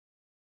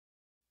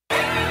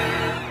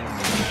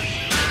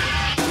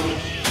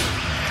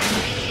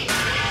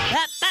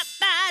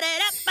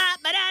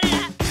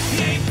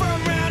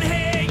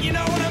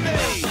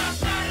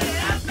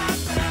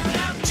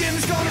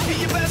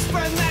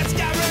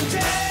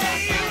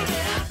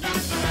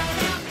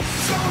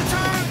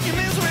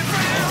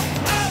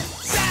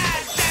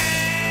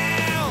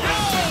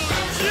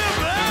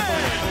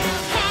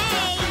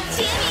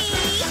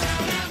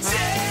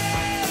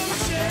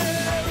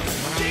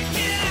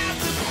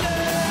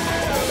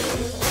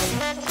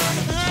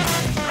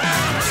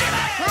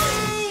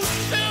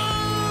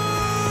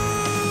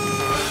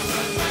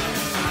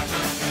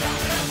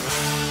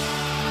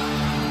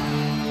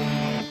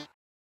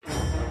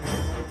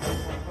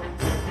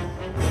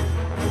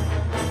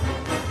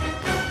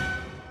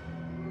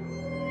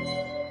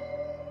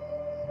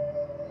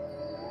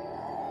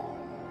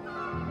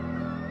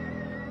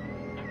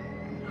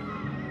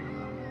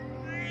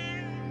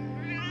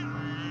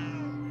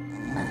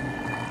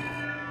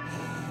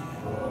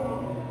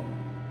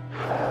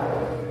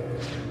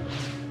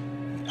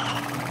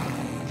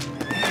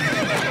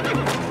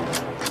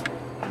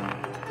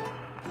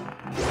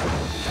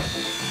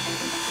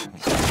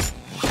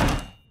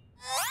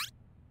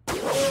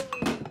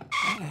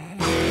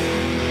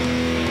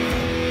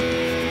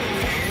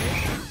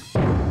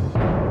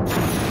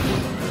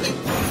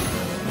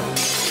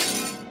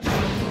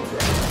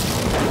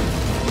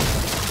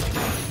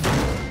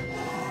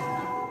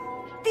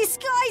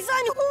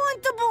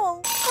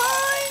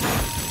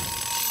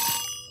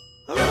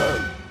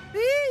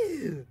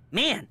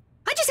Man,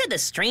 I just had the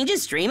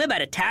strangest dream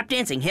about a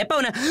tap-dancing hippo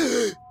and a...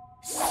 Slurpee!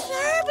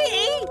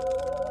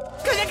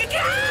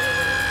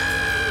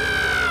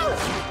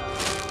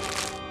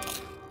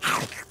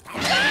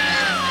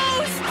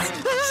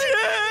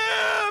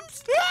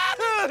 Chips!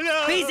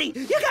 Beezy,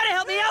 you gotta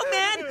help me out,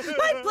 man!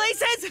 My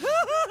place has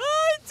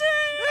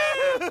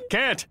haunted!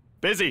 Can't.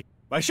 Busy.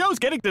 My show's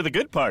getting to the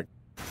good part.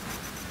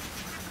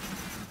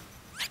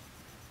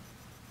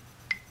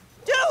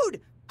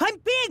 Dude! I'm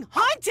being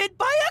haunted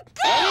by a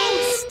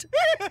ghost!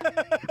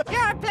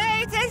 Your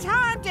place is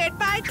haunted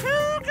by 2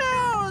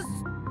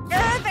 ghosts!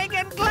 Irving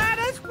and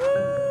Gladys,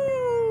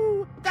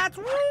 woo! That's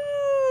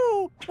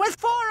woo! With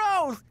 4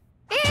 O's!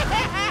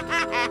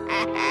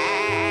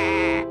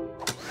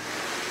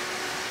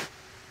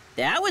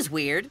 That was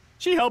weird.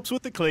 She helps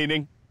with the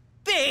cleaning.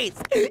 Bees,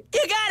 you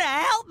gotta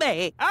help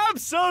me!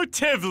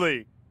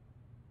 Absolutely.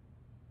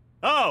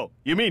 Oh,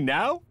 you mean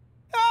now?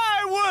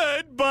 I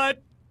would,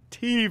 but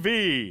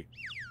TV.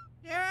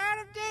 You're out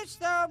of dish,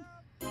 though.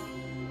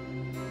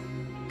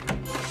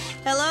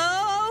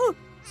 Hello?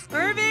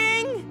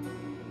 Irving?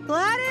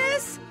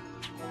 Gladys?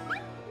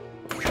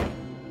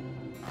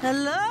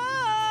 Hello?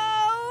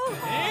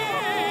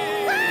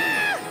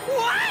 Ah!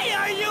 Why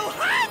are you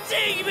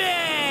haunting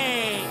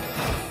me?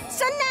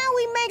 So now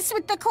he makes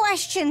with the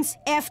questions.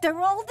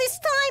 After all this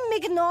time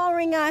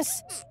ignoring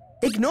us.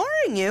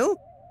 Ignoring you?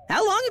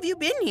 How long have you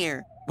been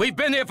here? We've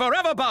been here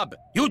forever, Bob.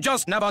 You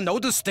just never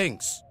noticed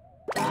things.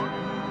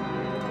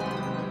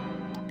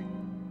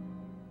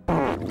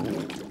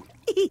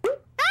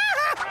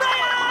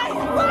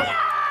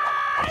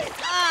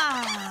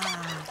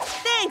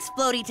 Thanks,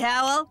 floaty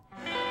towel.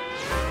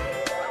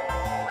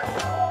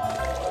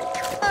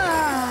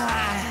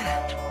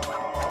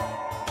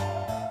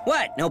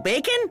 What, no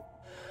bacon?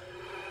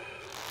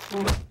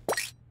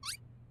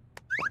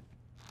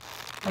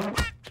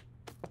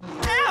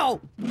 Ow!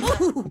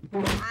 Ooh.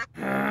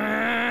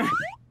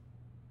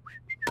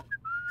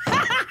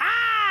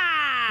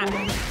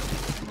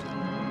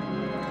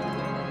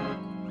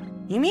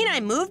 You mean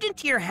I moved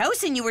into your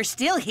house and you were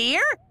still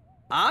here?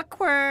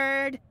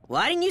 Awkward.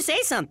 Why didn't you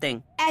say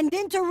something? And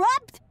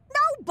interrupt? No,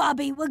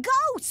 Bubby, we're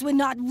ghosts. We're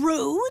not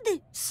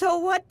rude. So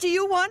what do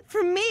you want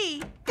from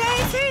me? They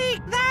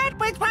seek that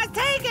which was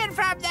taken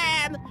from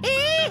them!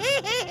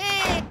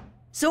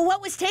 So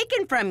what was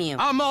taken from you?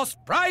 Our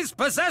most prized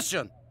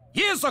possession.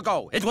 Years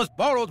ago, it was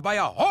borrowed by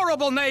a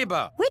horrible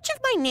neighbor. Which of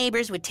my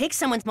neighbors would take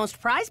someone's most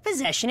prized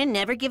possession and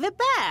never give it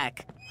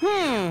back?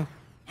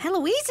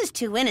 Eloise is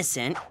too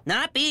innocent.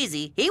 Not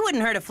Beezy. He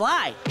wouldn't hurt a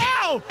fly.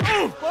 Ow!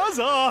 Oh, buzz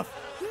off!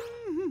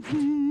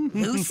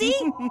 Lucy?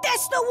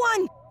 That's the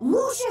one.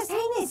 Lucius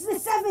Heinous the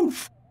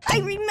 7th. I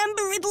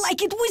remember it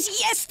like it was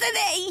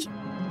yesterday.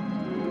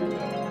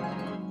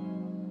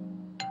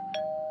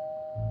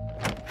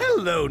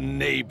 Hello,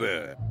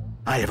 neighbor.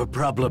 I have a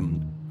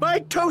problem. My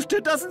toaster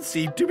doesn't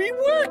seem to be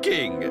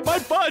working. My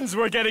buns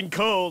were getting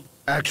cold.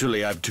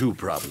 Actually, I've 2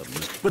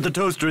 problems, but the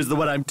toaster is the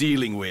one I'm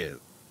dealing with.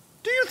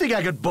 Do you think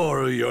I could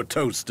borrow your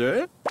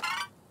toaster?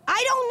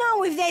 I don't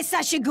know if that's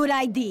such a good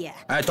idea.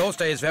 Our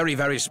toaster is very,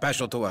 very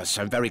special to us.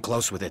 I'm very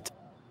close with it.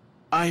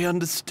 I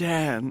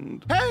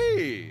understand.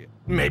 Hey,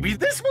 maybe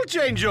this will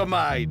change your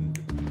mind.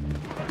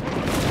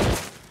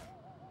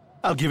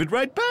 I'll give it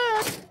right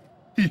back.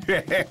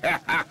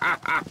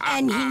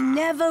 And he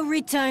never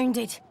returned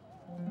it.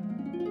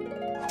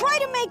 Try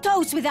to make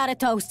toast without a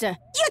toaster.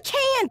 You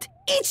can't!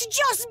 It's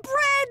just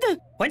bread!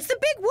 What's the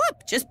big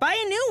whoop? Just buy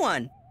a new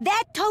one.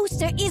 That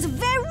toaster is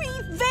very,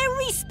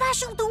 very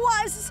special to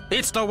us.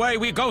 It's the way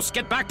we ghosts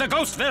get back to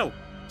Ghostville.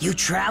 You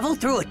travel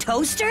through a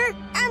toaster?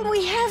 And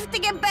we have to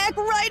get back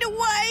right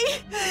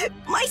away.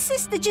 My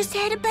sister just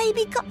had a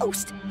baby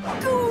ghost.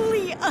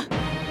 Julia.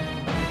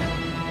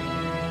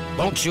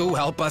 Won't you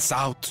help us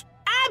out?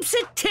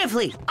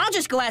 Absolutely. I'll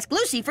just go ask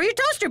Lucy for your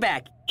toaster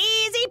back.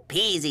 Easy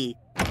peasy.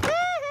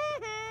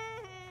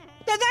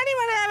 Does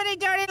anyone have any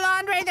dirty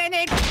laundry they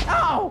need?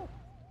 Oh!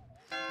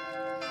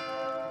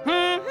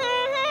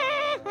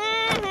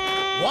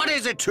 What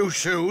is it, 2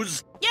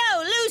 Shoes? Yo,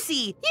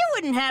 Lucy, you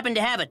wouldn't happen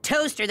to have a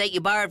toaster that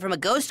you borrowed from a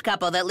ghost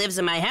couple that lives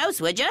in my house,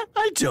 would you?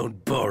 I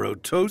don't borrow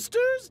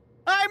toasters.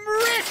 I'm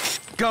rich!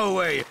 Go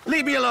away.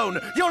 Leave me alone.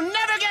 You'll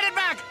never get it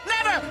back!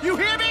 Never! You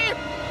hear me?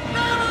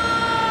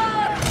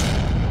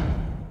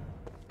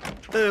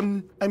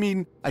 Never! I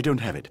mean, I don't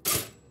have it.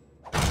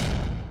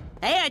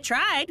 Hey, I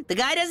tried. The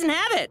guy doesn't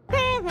have it.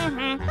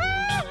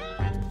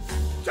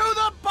 To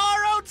the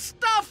borrowed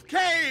stuff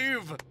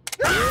cave!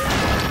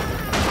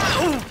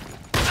 Oh!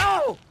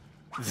 Oh!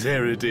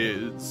 There it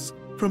is.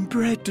 From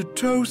bread to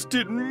toast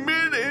in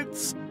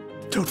minutes.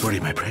 Don't worry,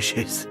 my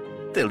precious.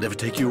 They'll never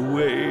take you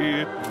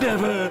away.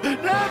 Never!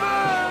 Never!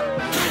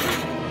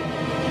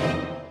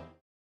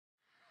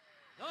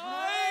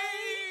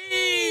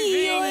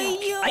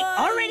 I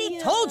already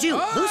told you.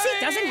 Lucy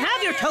doesn't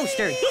have your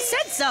toaster. He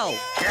said so.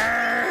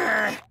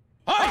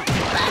 I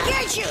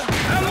get you.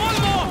 And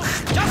one more!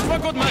 Just for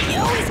good measure. You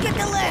always get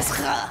the last.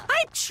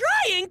 I'm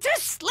trying to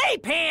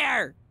sleep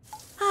here.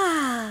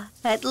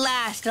 At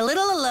last, a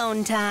little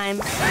alone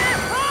time.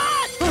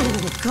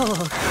 Oh,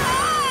 cold.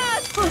 Ah,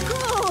 it's so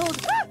cold!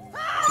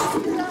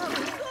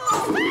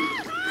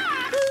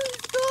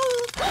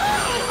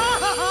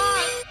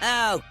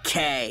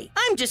 Okay,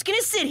 I'm just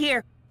gonna sit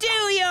here. Do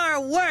your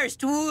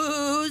worst,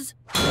 woos.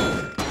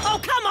 Oh,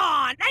 come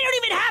on! I don't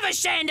even have a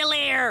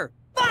chandelier!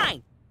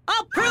 Fine!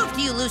 I'll prove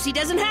to you Lucy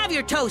doesn't have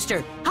your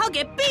toaster. I'll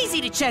get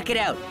Beezy to check it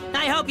out.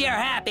 I hope you're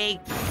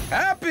happy.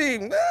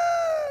 Happy?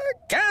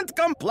 Can't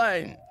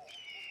complain.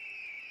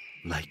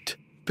 Light,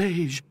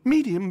 beige,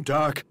 medium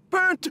dark,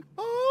 burnt.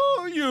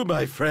 Oh, you,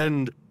 my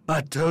friend,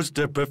 a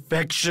toaster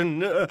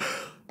perfection.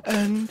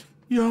 And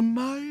you're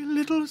my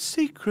little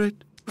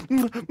secret. Is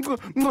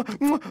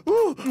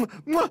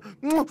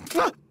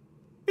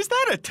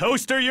that a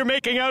toaster you're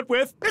making out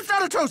with? It's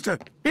not a toaster.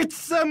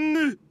 It's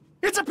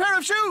a pair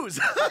of shoes.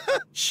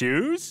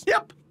 Shoes?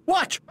 Yep.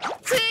 Watch.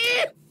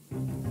 See?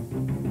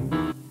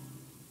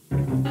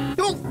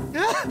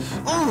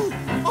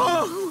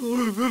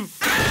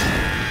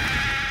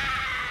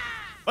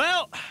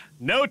 Well,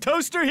 no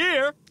toaster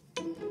here.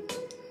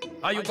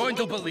 Are you going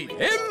to believe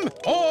him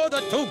or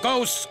the two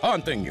ghosts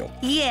haunting you?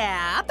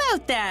 Yeah,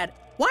 about that.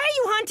 Why are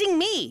you haunting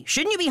me?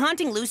 Shouldn't you be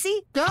haunting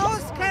Lucy?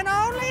 Ghosts can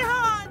only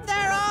haunt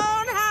their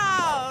own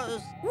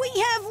house. We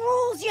have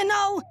rules, you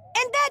know,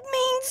 and that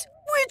means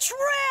we're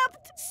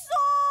trapped.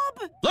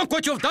 Sob! Look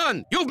what you've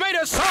done! You've made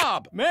us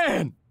sob!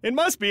 Man, it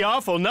must be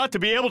awful not to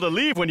be able to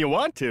leave when you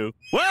want to.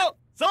 Well,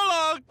 so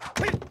long.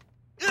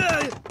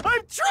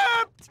 I'm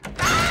trapped!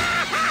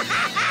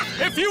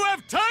 If you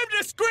have time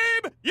to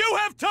scream, you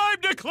have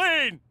time to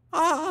clean!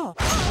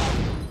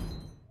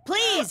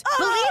 Please,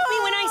 believe me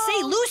when I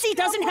say Lucy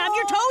doesn't have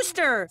your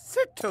toaster.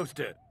 Sit,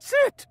 toaster.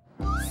 Sit.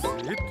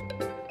 Sit.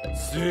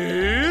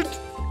 Sit.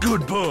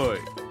 Good boy.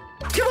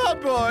 Come on,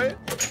 boy.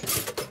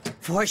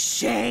 For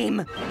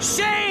shame!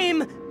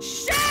 Shame!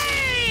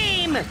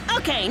 Shame!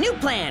 Okay, new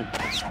plan.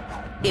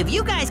 If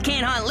you guys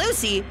can't haunt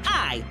Lucy,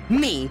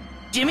 me,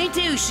 Jimmy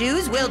Two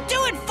Shoes, will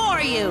do it for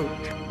you!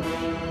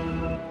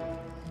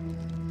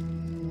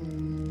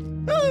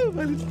 Oh,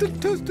 my little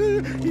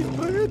toaster, he's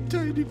my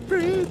tiny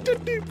friend.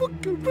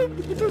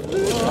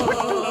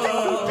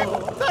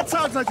 That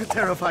sounds like the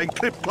terrifying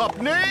clip-clop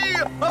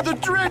neigh of the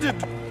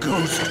dreaded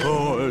ghost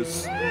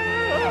horse.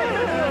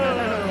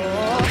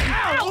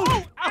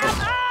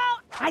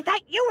 I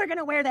thought you were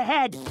gonna wear the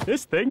head.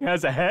 This thing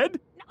has a head?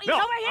 No,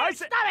 over here. I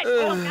Stop it.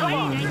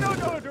 I don't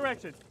know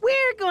directions.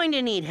 We're going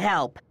to need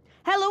help.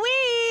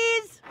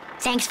 Heloise!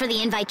 Thanks for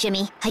the invite,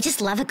 Jimmy. I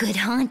just love a good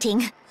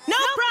haunting. No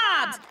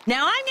probs!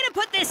 Now I'm gonna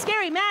put this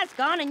scary mask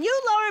on and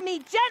you lower me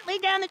gently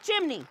down the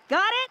chimney.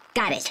 Got it?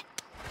 Got it.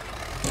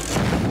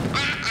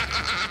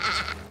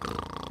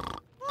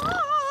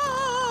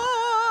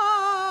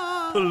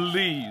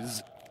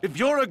 Please, if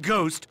you're a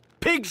ghost,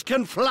 pigs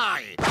can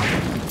fly.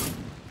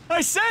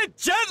 I said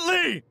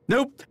gently!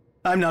 Nope,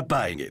 I'm not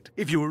buying it.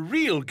 If you were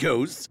real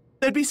ghosts,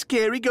 there'd be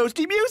scary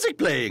ghosty music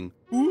playing.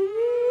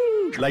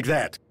 Ooh, like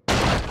that.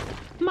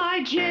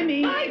 My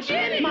Jimmy! My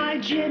Jimmy! My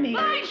Jimmy!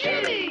 My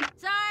Jimmy!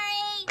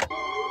 Sorry!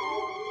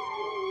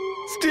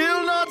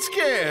 Still not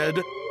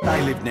scared?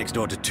 I live next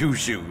door to Two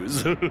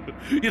Shoes.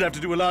 You'd have to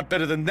do a lot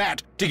better than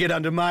that to get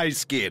under my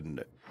skin.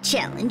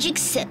 Challenge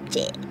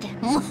accepted.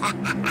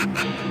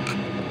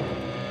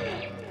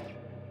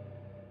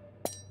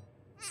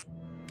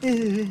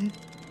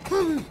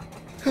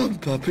 Come,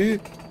 puppy.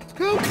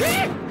 Come.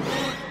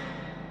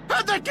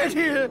 How'd that get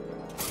here?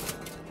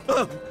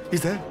 Oh,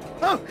 he's there.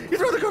 Oh,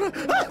 he's around the corner.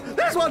 Oh,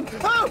 there's one.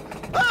 Oh,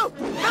 oh,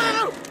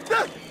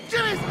 no.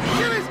 Jimmy's,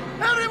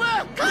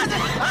 everywhere. Closet.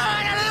 Oh,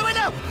 out of the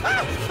window.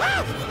 Oh,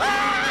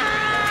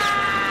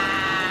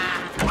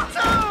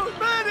 so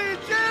many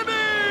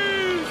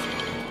Jimmys.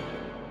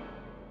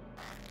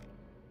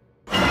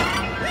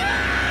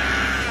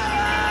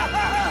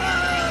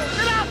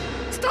 Enough.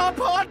 Stop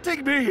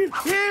haunting me.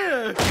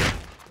 Here.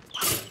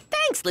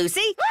 Thanks,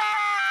 Lucy.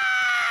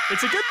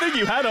 It's a good thing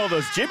you had all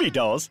those Jimmy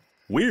dolls.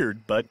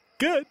 Weird, but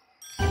good.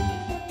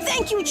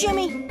 Thank you,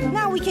 Jimmy.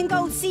 Now we can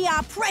go see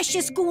our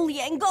precious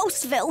Ghoulia in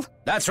Ghostville.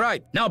 That's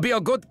right. Now be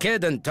a good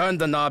kid and turn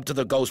the knob to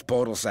the ghost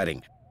portal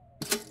setting.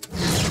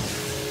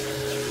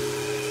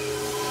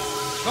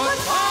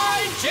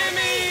 Goodbye,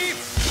 Jimmy!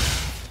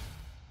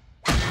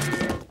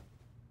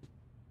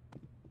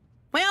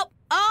 Well,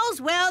 all's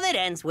well that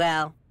ends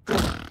well.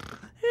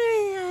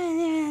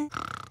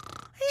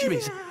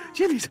 Jimmy's.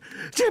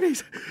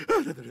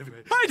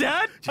 Hi,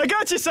 Dad! I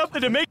got you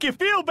something to make you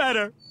feel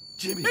better.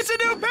 Jimmy. It's a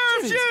new pair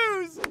of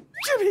shoes!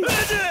 Jimmy.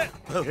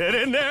 Get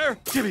in there!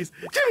 Jimmy's.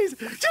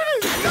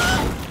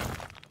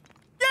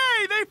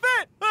 Yay, they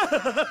fit!